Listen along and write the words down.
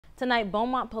Tonight,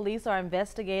 Beaumont police are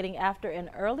investigating after an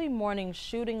early morning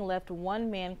shooting left one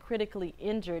man critically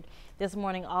injured. This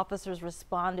morning, officers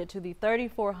responded to the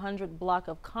 3400 block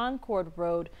of Concord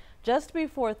Road just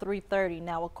before 3:30.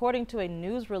 Now, according to a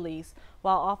news release,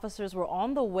 while officers were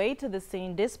on the way to the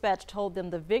scene, dispatch told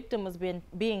them the victim was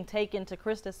being taken to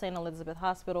Christus St. Elizabeth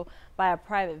Hospital by a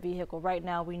private vehicle. Right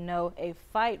now, we know a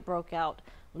fight broke out,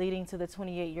 leading to the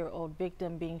 28-year-old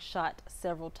victim being shot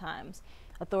several times.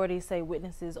 Authorities say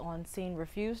witnesses on scene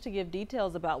refused to give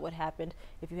details about what happened.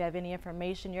 If you have any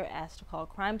information, you're asked to call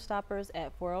Crime Stoppers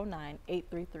at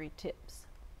 409-833-TIPS.